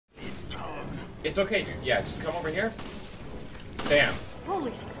It's okay, dude. Yeah, just come over here. Bam.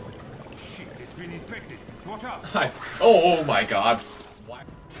 Holy Shit, it's been infected. Watch out. Oh my god. Why?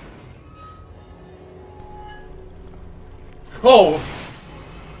 Oh!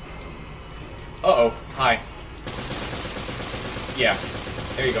 Uh-oh. Hi. Yeah.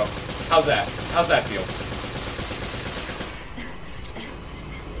 There you go. How's that? How's that feel?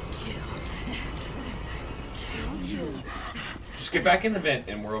 Just get back in the vent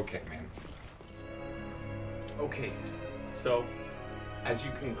and we're okay, man. Okay. So, as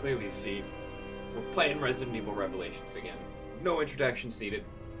you can clearly see, we're playing Resident Evil Revelations again. No introductions needed.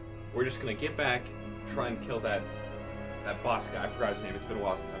 We're just gonna get back, try and kill that boss guy. I forgot his name. It's been a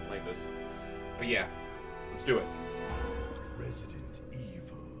while since I played this. But yeah, let's do it. Resident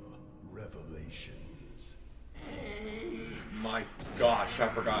Evil Revelations. My gosh, I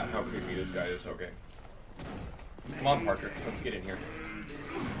forgot how creepy this guy is. Okay. Come on, Parker. Let's get in here.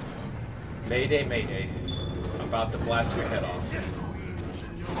 Mayday, mayday. I'm about to blast your head off.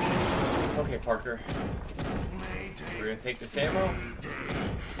 Okay, Parker. We're gonna take this ammo.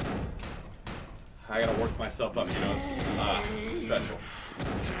 I gotta work myself up, you know, this is special.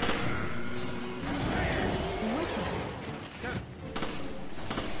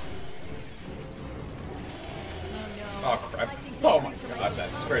 Oh crap. Oh my god, that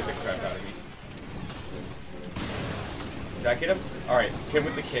scared the crap out of me. Did I get him? Alright, hit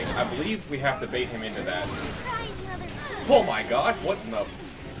with the kick. I believe we have to bait him into that. Oh my god, what in the...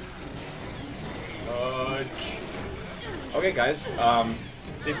 Okay guys,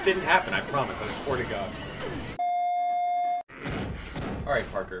 this didn't happen, I promise, I swear to god. Alright,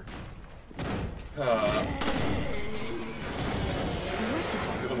 Parker.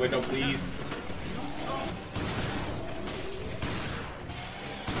 Through the window, please.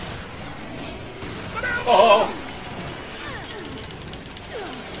 Oh!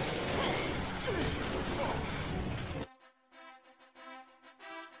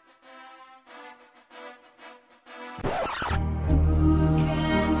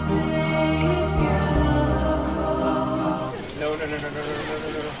 No.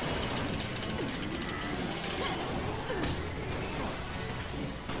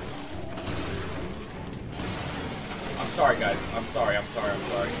 I'm sorry, guys. I'm sorry.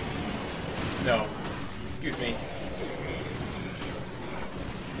 No. Excuse me.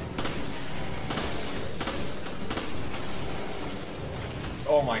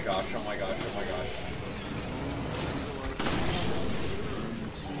 Oh my gosh.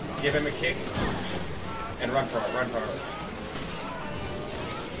 Give him a kick. And run for it.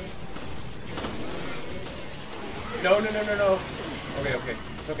 No.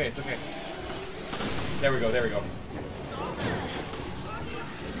 Okay. It's okay. There we go.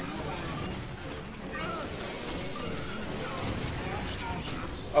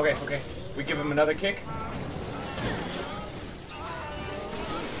 Okay. We give him another kick.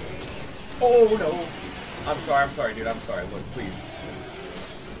 Oh no. I'm sorry, dude. Look, please.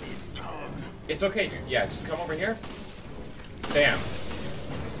 It's okay, dude. Yeah, just come over here. Bam.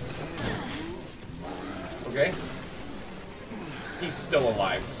 Okay. He's still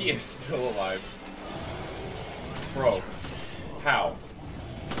alive. He is still alive. Bro. How?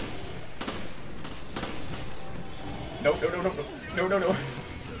 No.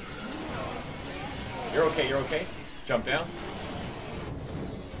 You're okay. Jump down.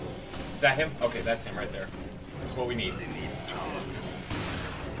 Is that him? Okay, that's him right there. That's what we need.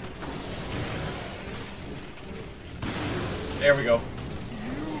 There we go.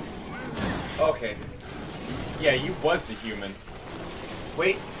 Okay. Yeah, you was a human.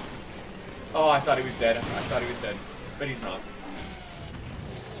 Wait. Oh, I thought he was dead. But he's not.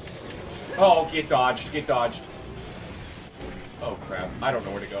 Oh, get dodged. Oh, crap. I don't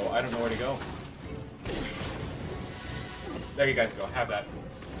know where to go. There you guys go. Have that.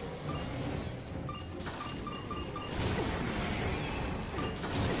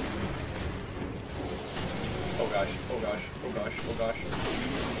 Oh gosh.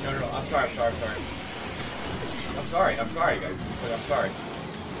 No. I'm sorry. I'm sorry, guys. I'm sorry.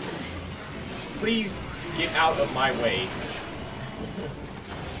 Please get out of my way.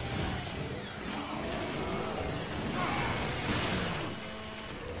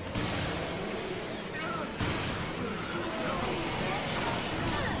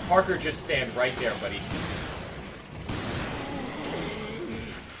 Parker, just stand right there, buddy.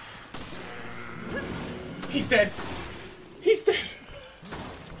 He's dead. I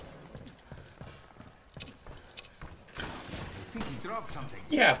think he dropped something.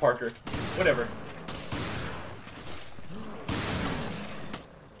 Yeah, Parker. Whatever.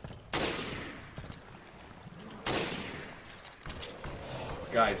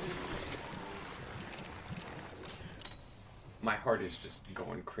 Guys. My heart is just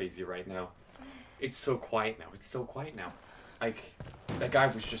going crazy right now. It's so quiet now. It's so quiet now. Like, that guy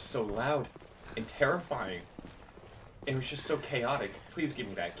was just so loud and terrifying. It was just so chaotic. Please give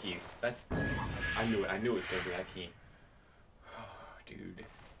me that key. That's... I knew it. I knew it was going to be that key. Dude.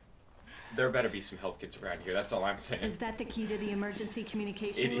 There better be some health kits around here. That's all I'm saying. Is that the key to the emergency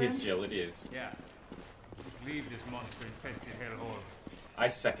communication room? It is, Jill. It is. Yeah. Let's leave this monster-infested hellhole. I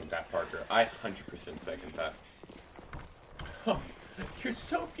second that, Parker. I 100% second that. Oh, you're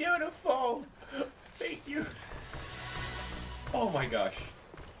so beautiful. Thank you. Oh my gosh.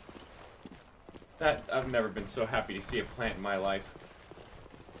 I've never been so happy to see a plant in my life.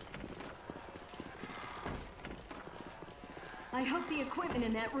 I hope the equipment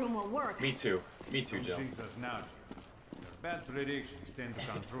in that room will work. Me too. Me too, Jill. Jesus now. Bad predictions tend to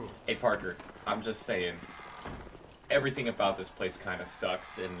come true. Hey, Parker. I'm just saying. Everything about this place kind of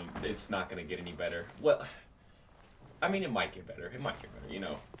sucks, and it's not going to get any better. Well, I mean, it might get better. It might get better, you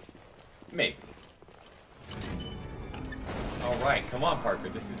know. Maybe. Alright, come on, Parker.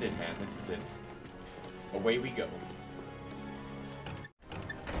 This is it, man. This is it. Away we go.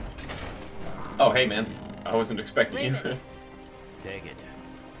 Oh, hey, man. I wasn't expecting you. Take it.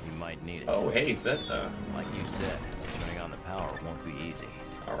 You might need it. Oh, hey, is that, Like you said, turning on the power won't be easy.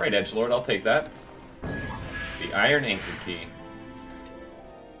 Alright, Edgelord, I'll take that. The Iron Anchor Key.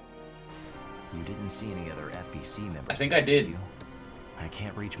 You didn't see any other FBC members. I think I did. You? I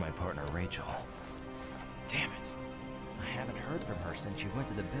can't reach my partner, Rachel. Damn it. I haven't heard from her since you went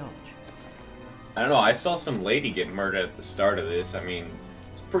to the bilge. I don't know, I saw some lady get murdered at the start of this. I mean,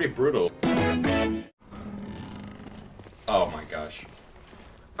 it's pretty brutal. Oh my gosh.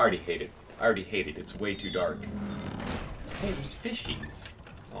 I already hate it. I already hate it. It's way too dark. Hey, there's fishies.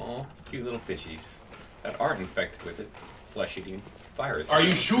 Aw, cute little fishies. That aren't infected with it. Flesh-eating virus. Are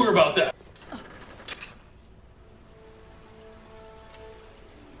you sure about that?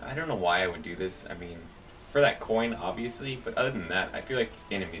 I don't know why I would do this. I mean, for that coin, obviously, but other than that, I feel like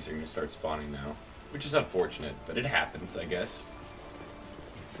enemies are going to start spawning now. Which is unfortunate, but it happens, I guess.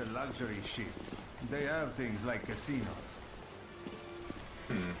 It's a luxury ship. They have things like casinos.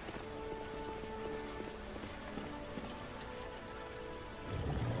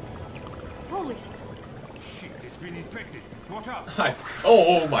 Holy shit. Shit, it's been infected. Watch out!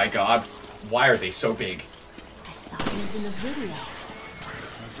 Oh my god. Why are they so big? I saw these in the video.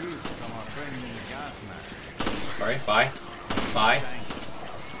 From our friend in the gas mask. Alright, bye. Bye.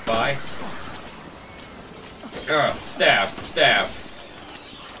 Bye. Ugh, stab, stab.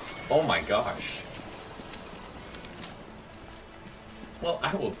 Oh my gosh. Well,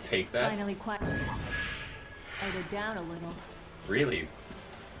 I will take that. Finally quieted it down a little. Really?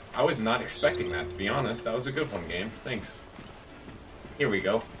 I was not expecting that, to be honest. That was a good one, game. Thanks. Here we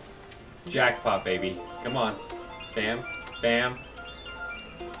go. Jackpot, baby. Come on. Bam. Bam.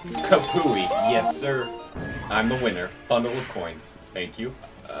 Kapooey. Yes, sir. I'm the winner. Bundle of coins. Thank you.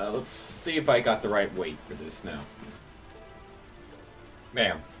 Let's see if I got the right weight for this now.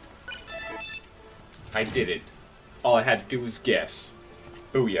 Bam. I did it. All I had to do was guess.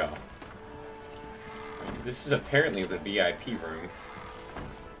 Booyah. This is apparently the VIP room.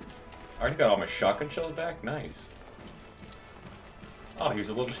 I already got all my shotgun shells back? Nice. Oh, here's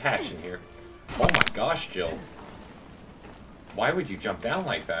a little hatch in here. Oh my gosh, Jill. Why would you jump down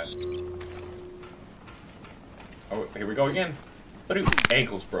like that? Oh, here we go again.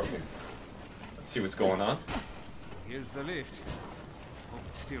 Ankle's broken. Let's see what's going on. Here's the lift. Hope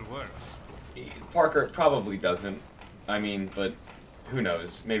it still works. Parker, it probably doesn't. I mean, but who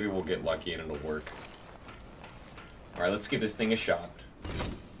knows? Maybe we'll get lucky and it'll work. Alright, let's give this thing a shot.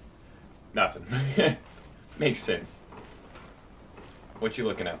 Nothing. Makes sense. What you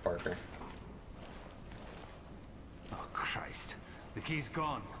looking at, Parker? Oh, Christ. The key's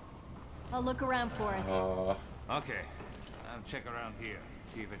gone. I'll look around for it. Okay. I'll check around here.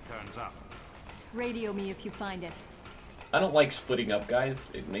 See if it turns up. Radio me if you find it. I don't like splitting up,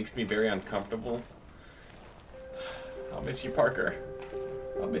 guys. It makes me very uncomfortable. I'll miss you, Parker.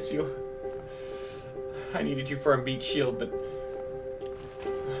 I'll miss you. I needed you for a meat shield, but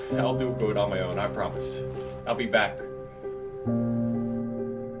I'll do good on my own, I promise. I'll be back.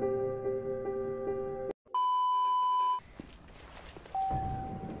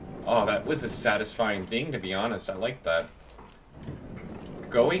 Oh, that was a satisfying thing, to be honest. I like that.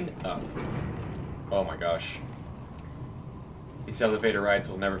 Going up. Oh my gosh. These elevator rides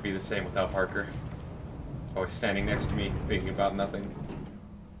will never be the same without Parker. Always standing next to me, thinking about nothing.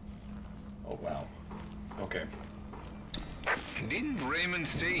 Oh, wow. Okay. Didn't Raymond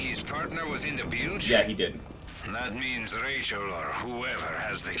say his partner was in the bilge? Yeah, he did. That means Rachel or whoever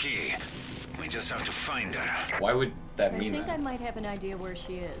has the key. We just have to find her. Why would that I mean think that? I might have an idea where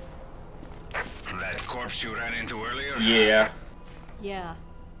she is. That corpse you ran into earlier? Yeah. Yeah,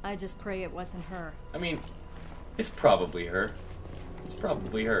 I just pray it wasn't her. I mean, it's probably her. It's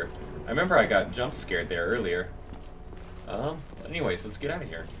probably her. I remember I got jump scared there earlier. Anyways, let's get out of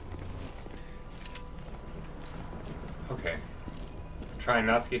here. Okay. Trying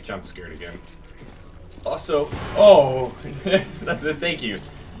not to get jump scared again. Also, oh, thank you.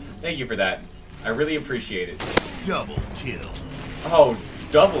 Thank you for that. I really appreciate it. Double kill. Oh,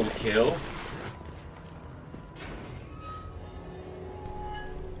 double kill?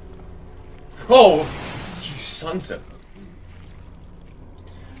 Oh, you sons of...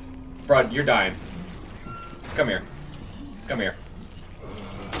 Bro, you're dying. Come here. Come here.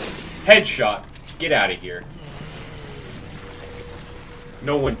 Headshot. Get out of here.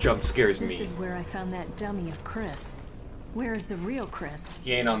 No one jump scares me. This is where I found that dummy of Chris. Where is the real Chris?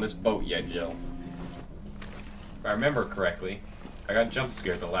 He ain't on this boat yet, Jill. If I remember correctly, I got jump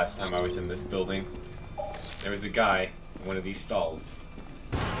scared the last time I was in this building. There was a guy in one of these stalls.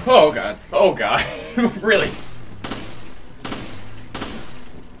 Oh god. Oh god. Really?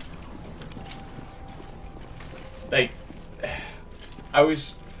 Like, I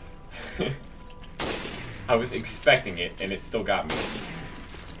was... I was expecting it, and it still got me.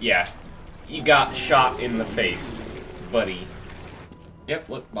 Yeah. You got shot in the face, buddy. Yep,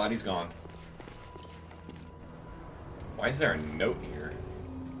 look, body's gone. Why is there a note here?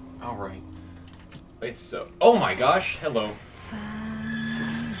 Alright. Wait, so... Oh my gosh, hello.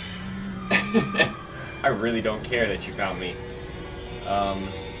 I really don't care that you found me. Oh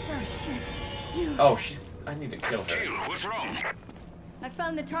shit. You. Oh, she's... I need to kill her. Jill, what's wrong? I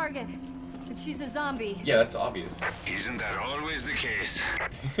found the target, but she's a zombie. Yeah, that's obvious. Isn't that always the case?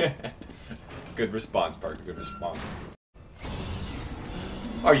 Good response, Parker. Good response.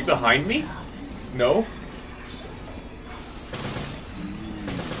 Are you behind me? No?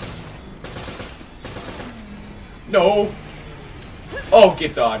 No! Oh,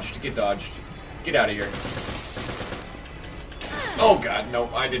 get dodged. Get dodged. Get out of here. Oh god, no.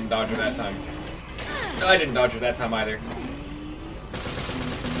 I didn't dodge her that time. I didn't dodge her that time either.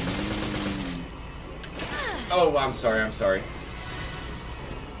 Oh, I'm sorry, I'm sorry.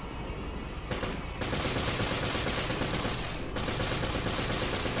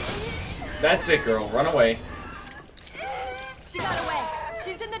 That's it, girl. Run away. She got away.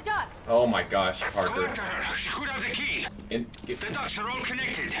 She's in the ducts. Oh my gosh, Parker. Go after her. She could have the key. The ducts are all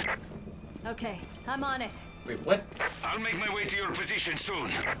connected. Okay, I'm on it. Wait, what? I'll make my way to your position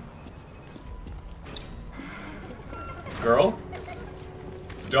soon. Girl?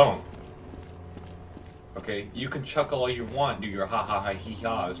 Don't. Okay, you can chuckle all you want, do your ha ha ha hee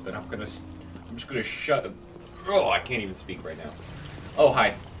ha's, but I'm just gonna shut. Oh, I can't even speak right now. Oh,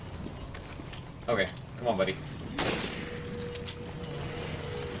 hi. Okay, come on, buddy.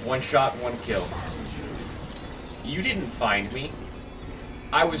 One shot, one kill. You didn't find me.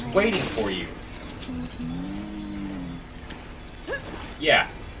 I was waiting for you. Yeah,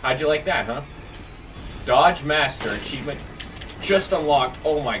 how'd you like that, huh? Dodge Master achievement just unlocked.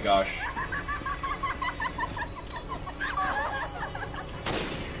 Oh my gosh.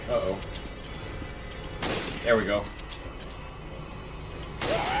 Uh-oh. There we go.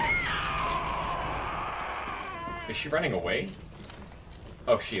 Is she running away?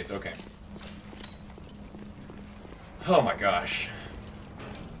 Oh, she is. Okay. Oh my gosh.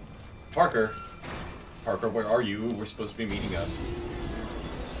 Parker. Parker, where are you? We're supposed to be meeting up.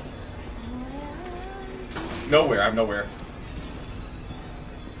 Nowhere. I'm nowhere.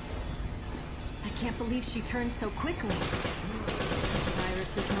 I can't believe she turned so quickly. This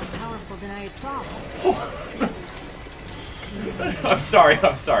virus is more powerful than I had thought. I'm sorry.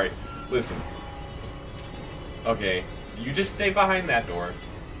 I'm sorry. Listen. Okay. You just stay behind that door.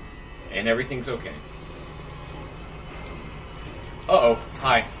 And everything's okay. Uh-oh.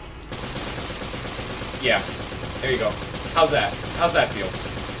 Hi. Yeah. There you go. How's that? How's that feel?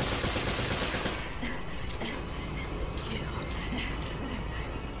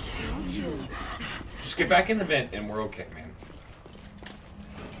 Just get back in the vent and we're okay, man.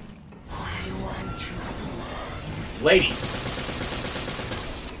 Lady!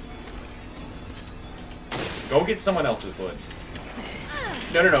 Go get someone else's blood.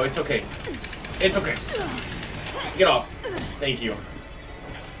 No, no, no, it's okay. It's okay. Get off. Thank you.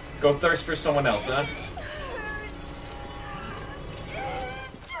 Go thirst for someone else, huh?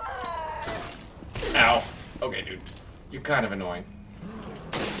 Ow. Okay, dude. You're kind of annoying.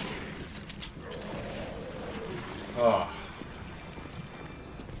 Oh.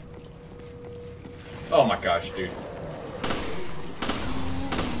 Oh my gosh, dude.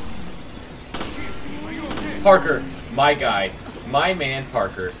 Parker, my guy. My man,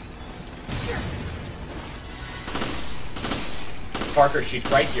 Parker. Parker, she's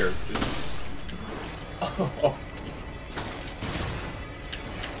right here. Oh.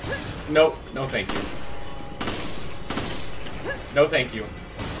 No, no thank you. No thank you.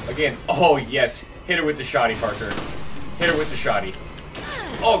 Again, oh yes. Hit her with the shoddy, Parker. Hit her with the shoddy.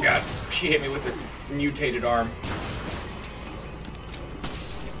 Oh god, she hit me with the mutated arm.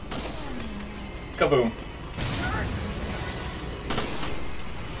 Kaboom.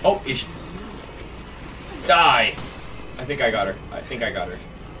 Oh, ish. Die. I think I got her. I think I got her.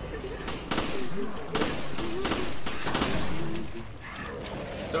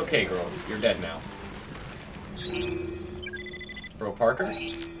 It's okay, girl. You're dead now. Bro, Parker,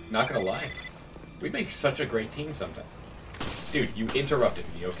 not gonna lie. We make such a great team sometimes. Dude, you interrupted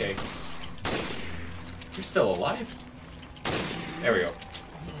me, okay? You're still alive? There we go.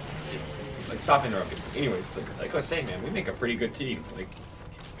 Like, stop interrupting. Anyways, like I was saying, man, we make a pretty good team. Like,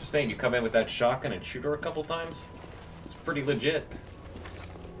 just saying, you come in with that shotgun and shoot her a couple times, it's pretty legit.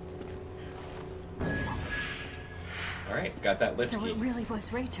 Alright, got that lift So key. it really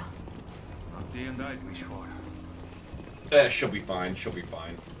was Rachel. Not the end I'd wish for. She'll be fine, she'll be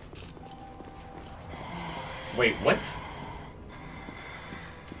fine. Wait, what?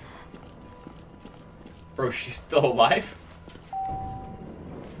 Bro, she's still alive?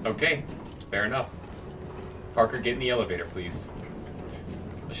 Okay, fair enough. Parker, get in the elevator, please.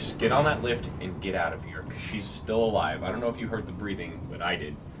 Let's just get on that lift and get out of here, because she's still alive. I don't know if you heard the breathing, but I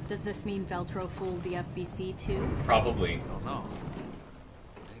did. Does this mean Veltro fooled the FBC too? Probably. Don't know.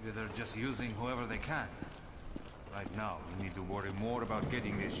 Maybe they're just using whoever they can. Right now, we need to worry more about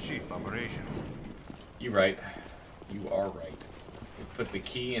getting this ship operational. You're right. You are right. We put the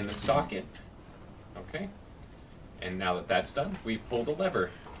key in the socket. Okay. And now that that's done, we pull the lever.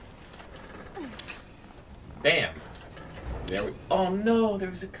 Bam. There we... Oh no, there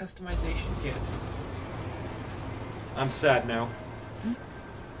was a customization kit. I'm sad now.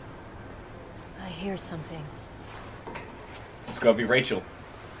 I hear something. It's gonna be Rachel.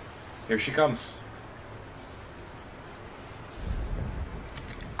 Here she comes.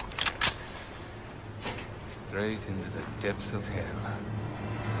 Straight into the depths of hell.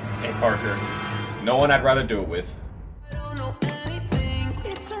 Hey, Parker. No one I'd rather do it with.